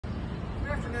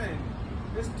afternoon.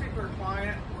 This particular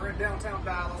client, we're in downtown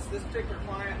Dallas. This particular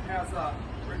client has a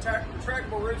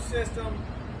retractable roof system,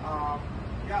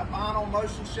 got vinyl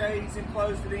motion shades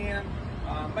enclosed it in,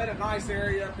 made a nice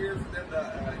area up here for them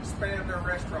to expand their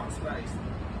restaurant space.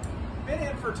 Been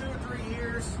in for 2 or 3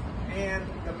 years, and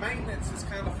the maintenance has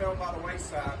kind of fell by the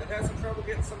wayside. They've had some trouble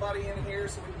getting somebody in here,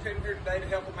 so we came here today to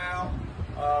help them out.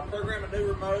 Program a new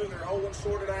remote, their old one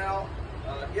shorted out,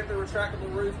 get the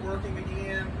retractable roof working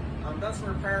again. Done some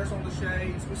repairs on the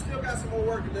shades. We still got some more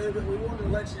work to do, but we wanted to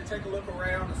let you take a look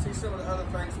around and see some of the other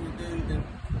things we do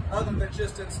other than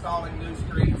just installing new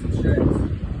screens and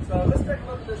shades. So let's take a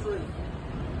look at this roof.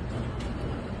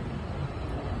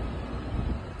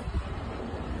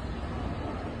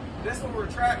 This one will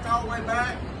retract all the way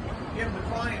back, give the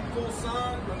client full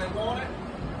sun when they want it.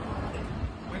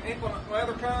 When inclement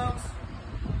weather comes,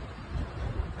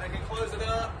 they can close it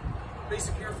up, be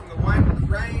secure from the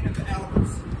rain and the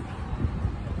elements.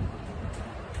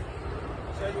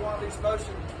 Show you one of these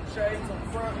motion shades on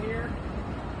the front here.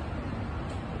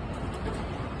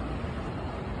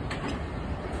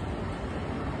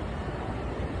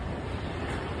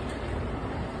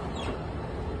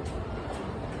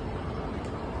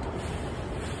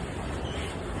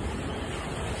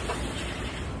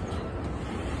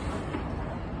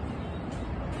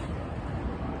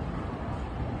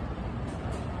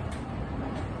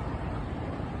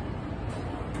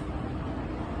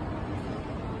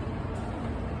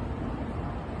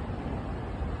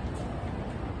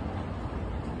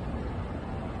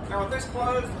 Now with this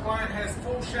closed, the client has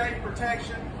full shade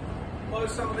protection.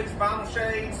 Close some of these vinyl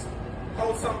shades,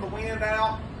 hold some of the wind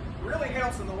out. It really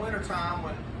helps in the wintertime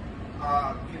when,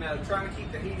 trying to keep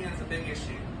the heat in is a big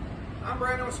issue. I'm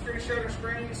Brandon with Security Shutter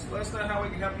Screens. Let us know how we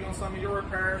can help you on some of your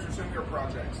repairs or some of your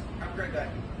projects. Have a great day.